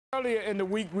Earlier in the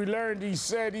week, we learned he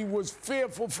said he was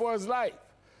fearful for his life.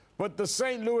 But the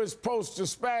St. Louis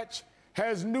Post-Dispatch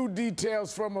has new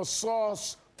details from a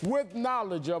source with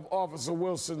knowledge of Officer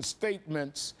Wilson's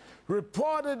statements.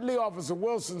 Reportedly, Officer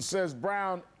Wilson says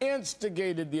Brown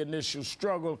instigated the initial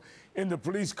struggle in the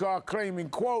police car, claiming,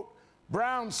 quote,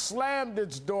 Brown slammed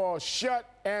its door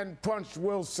shut and punched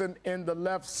Wilson in the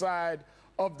left side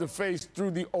of the face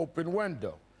through the open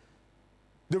window.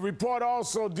 The report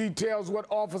also details what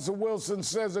Officer Wilson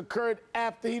says occurred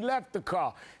after he left the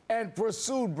car and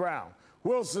pursued Brown.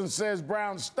 Wilson says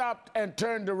Brown stopped and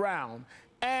turned around,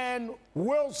 and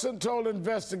Wilson told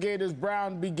investigators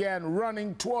Brown began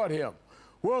running toward him.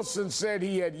 Wilson said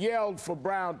he had yelled for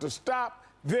Brown to stop,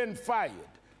 then fired.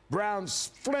 Brown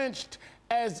flinched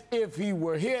as if he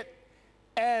were hit,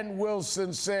 and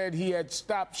Wilson said he had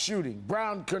stopped shooting.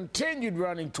 Brown continued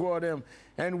running toward him,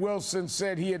 and Wilson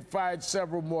said he had fired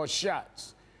several more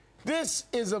shots. This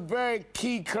is a very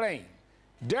key claim.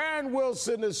 Darren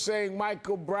Wilson is saying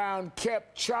Michael Brown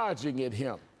kept charging at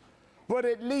him, but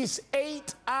at least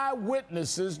 8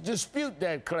 eyewitnesses dispute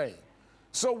that claim.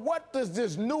 So what does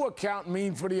this new account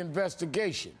mean for the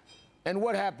investigation, and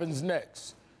what happens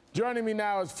next? Joining me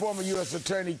now is former U.S.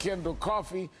 Attorney Kendall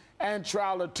Coffey and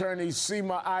trial attorney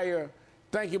Seema Iyer.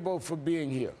 Thank you both for being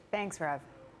here. Thanks, Rev.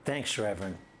 Thanks,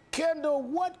 Reverend. Kendall,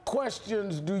 what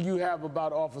questions do you have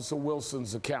about Officer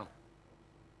Wilson's account?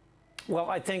 Well,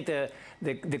 I think the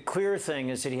clear thing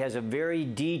is that he has a very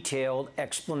detailed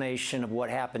explanation of what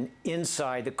happened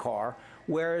inside the car,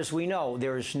 whereas we know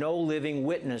there is no living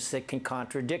witness that can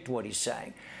contradict what he's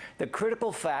saying. The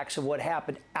critical facts of what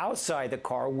happened outside the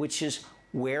car, which is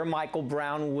where Michael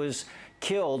Brown was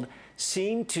killed,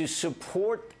 seem to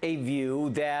support a view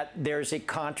that there's a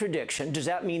contradiction. Does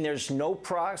that mean there's no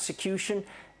prosecution?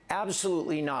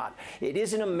 Absolutely not. It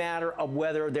isn't a matter of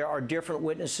whether there are different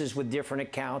witnesses with different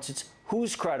accounts. It's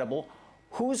who's credible,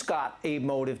 who's got a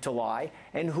motive to lie,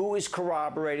 and who is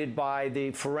corroborated by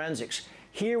the forensics.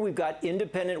 Here we've got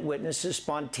independent witnesses,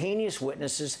 spontaneous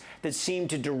witnesses that seem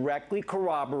to directly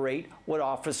corroborate what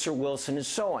Officer Wilson is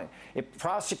saying. If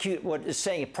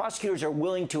prosecutors are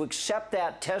willing to accept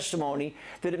that testimony,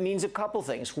 then it means a couple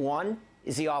things. One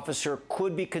is the officer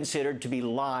could be considered to be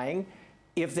lying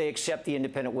if they accept the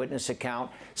independent witness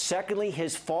account. Secondly,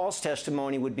 his false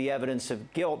testimony would be evidence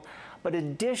of guilt. But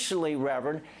additionally,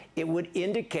 Reverend, it would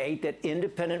indicate that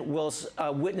independent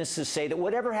witnesses say that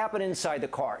whatever happened inside the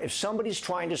car, if somebody's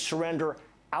trying to surrender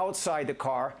outside the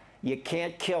car, you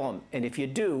can't kill him. And if you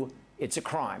do, it's a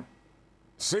crime.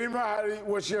 Seema,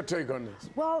 what's your take on this?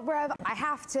 Well, Rev, I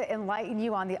have to enlighten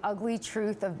you on the ugly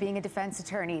truth of being a defense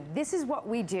attorney. This is what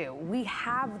we do. We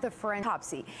have the forensic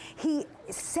autopsy. He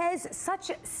says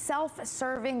such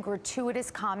self-serving, gratuitous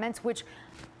comments, which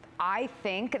I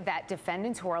think that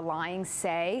defendants who are lying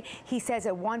say. He says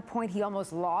at one point he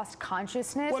almost lost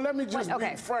consciousness. Well, let me just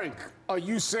be frank. Are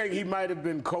you saying he might have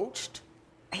been coached?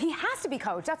 He has to be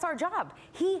coached. That's our job.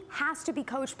 He has to be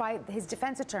coached by his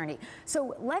defense attorney.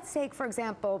 So let's take, for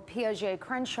example, Piaget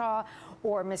Crenshaw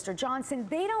or Mr. Johnson.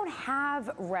 They don't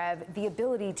have, Rev, the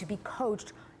ability to be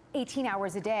coached 18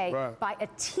 hours a day by a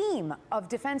team of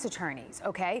defense attorneys,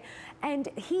 okay? And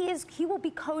he will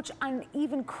be coached on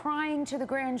even crying to the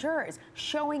grand jurors,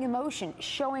 showing emotion,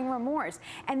 showing remorse,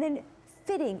 and then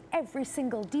fitting every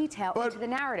single detail into the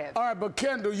narrative. All right, but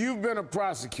Kendall, you've been a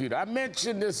prosecutor. I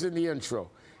mentioned this in the intro.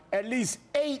 At least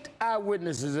 8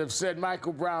 eyewitnesses have said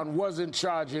Michael Brown wasn't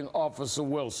charging Officer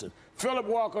Wilson. Philip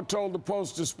Walker told the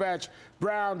Post-Dispatch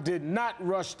Brown did not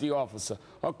rush the officer.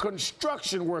 A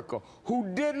construction worker who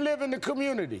didn't live in the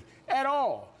community at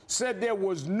all said there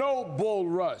was no bull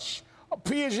rush.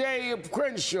 Piaget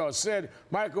Crenshaw said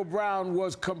Michael Brown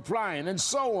was compliant, and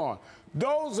so on.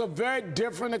 Those are very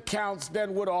different accounts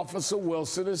than what Officer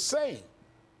Wilson is saying.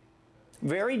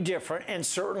 Very different, and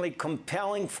certainly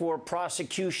compelling for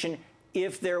prosecution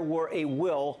if there were a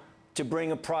will to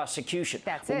bring a prosecution.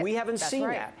 That's it. We haven't That's seen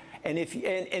right. that. And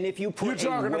if you put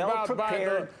You're talking a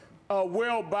well-prepared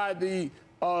will by the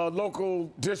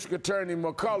local district attorney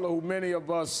McCullough, who many of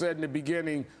us said in the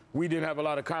beginning we didn't have a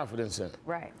lot of confidence in.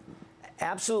 Right.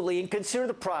 Absolutely. And consider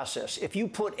the process. If you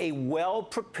put a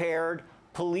well-prepared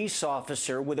police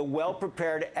officer with a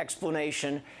well-prepared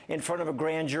explanation in front of a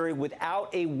grand jury without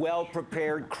a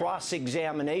well-prepared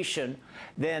cross-examination,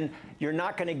 then you're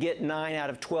not going to get 9 out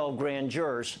of 12 grand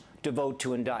jurors to vote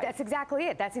to indict. That's exactly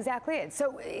it. That's exactly it.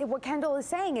 So what Kendall is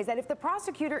saying is that if the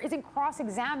prosecutor isn't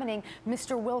cross-examining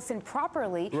Mr. Wilson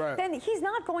properly, then he's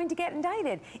not going to get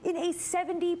indicted in a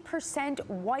 70%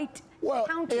 white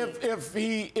county. If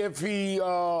he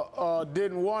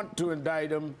didn't want to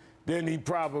indict him, then he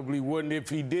probably wouldn't. If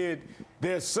he did,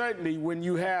 there's certainly, when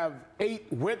you have 8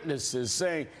 witnesses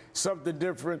saying something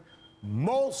different,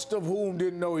 most of whom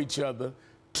didn't know each other,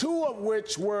 2 of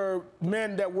which were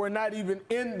men that were not even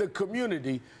in the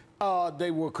community. They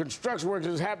were construction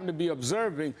workers, happened to be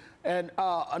observing, and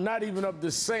not even of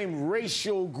the same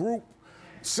racial group,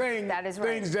 saying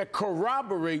things that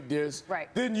corroborate this,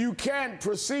 then you can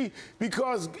proceed.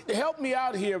 Because, help me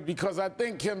out here, because I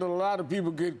think, Kendall, a lot of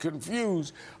people get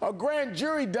confused. A grand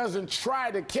jury doesn't try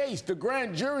the case. The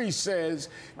grand jury says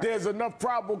there's enough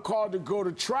probable cause to go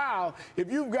to trial.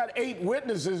 If you've got 8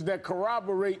 witnesses that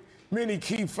corroborate many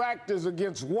key factors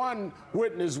against one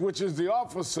witness, which is the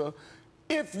officer,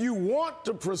 if you want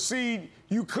to proceed,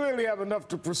 you clearly have enough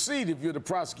to proceed if you're the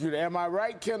prosecutor. Am I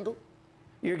right, Kendall?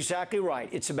 You're exactly right.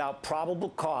 It's about probable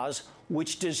cause,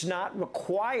 which does not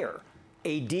require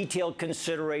a detailed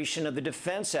consideration of the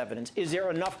defense evidence. Is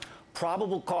there enough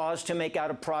probable cause to make out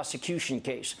a prosecution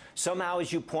case? Somehow,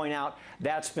 as you point out,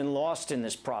 that's been lost in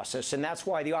this process, and that's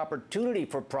why the opportunity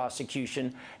for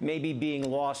prosecution may be being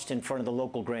lost in front of the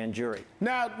local grand jury.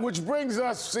 Now, which brings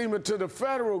us, Seema, to the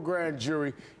federal grand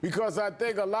jury, because I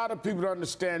think a lot of people don't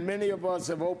understand. Many of us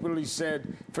have openly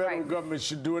said federal government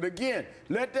should do it again.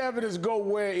 Let the evidence go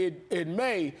where it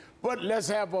may, but let's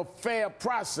have a fair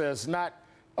process, not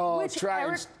which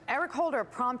Eric Holder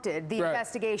prompted the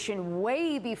investigation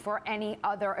way before any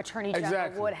other attorney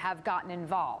general would have gotten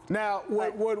involved. Now,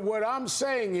 what I'm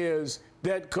saying is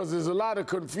that, because there's a lot of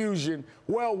confusion,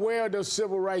 well, where does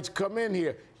civil rights come in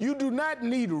here? You do not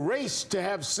need race to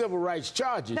have civil rights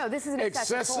charges. No, this is an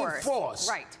excessive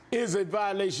force is a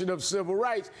violation of civil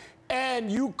rights.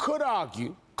 And you could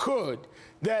argue,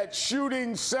 that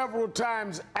shooting several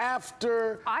times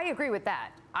after... I agree with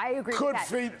that. I agree with that.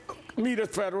 Could meet a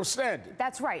federal standard.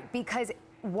 That's right, because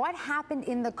what happened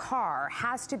in the car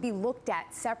has to be looked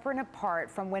at separate and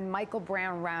apart from when Michael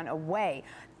Brown ran away.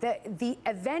 The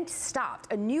event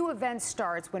stopped. A new event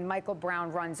starts when Michael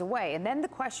Brown runs away. And then the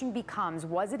question becomes,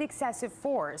 was it excessive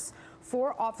force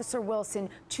for Officer Wilson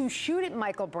to shoot at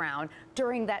Michael Brown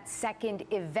during that second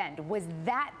event? Was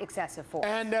that excessive force?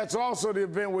 And that's also the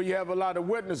event where you have a lot of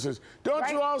witnesses. Don't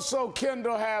you also,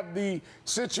 Kendall, have the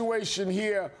situation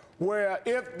here where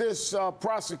if this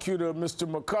prosecutor, Mr.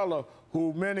 McCullough,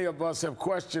 who many of us have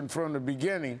questioned from the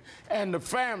beginning, and the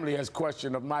family has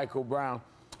questioned of Michael Brown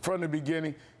from the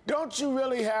beginning, don't you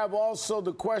really have also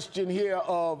the question here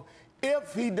of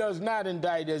if he does not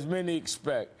indict, as many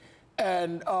expect,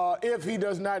 and if he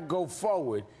does not go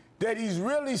forward, that he's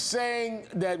really saying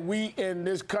that we in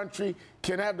this country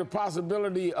can have the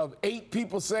possibility of 8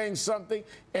 people saying something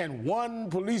and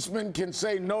 1 policeman can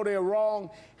say, no, they're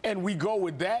wrong, and we go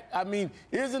with that? I mean,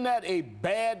 isn't that a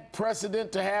bad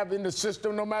precedent to have in the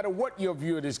system, no matter what your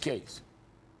view of this case?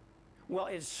 Well,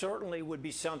 it certainly would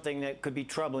be something that could be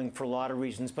troubling for a lot of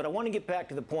reasons, but I want to get back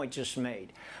to the point just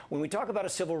made. When we talk about a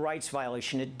civil rights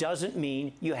violation, it doesn't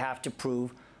mean you have to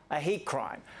prove a hate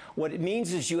crime. What it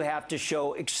means is you have to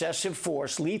show excessive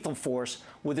force, lethal force,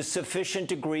 with a sufficient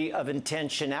degree of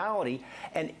intentionality.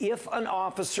 And if an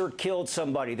officer killed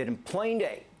somebody that in plain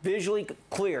day, visually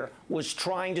clear, was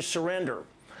trying to surrender,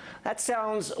 that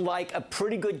sounds like a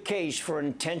pretty good case for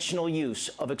intentional use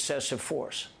of excessive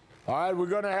force. All right, we're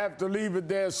going to have to leave it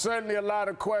there. Certainly a lot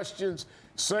of questions.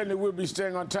 Certainly we'll be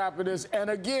staying on top of this.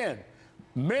 And again,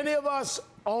 many of us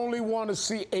only want to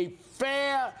see a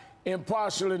fair,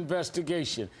 impartial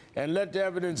investigation and let the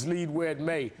evidence lead where it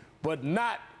may, but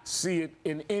not see it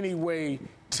in any way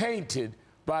tainted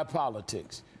by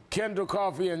politics. Kendall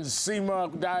Coffey and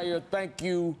Seema Dyer, thank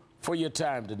you for your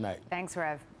time tonight. Thanks,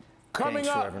 Rev. Coming Thanks,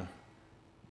 up. Reverend.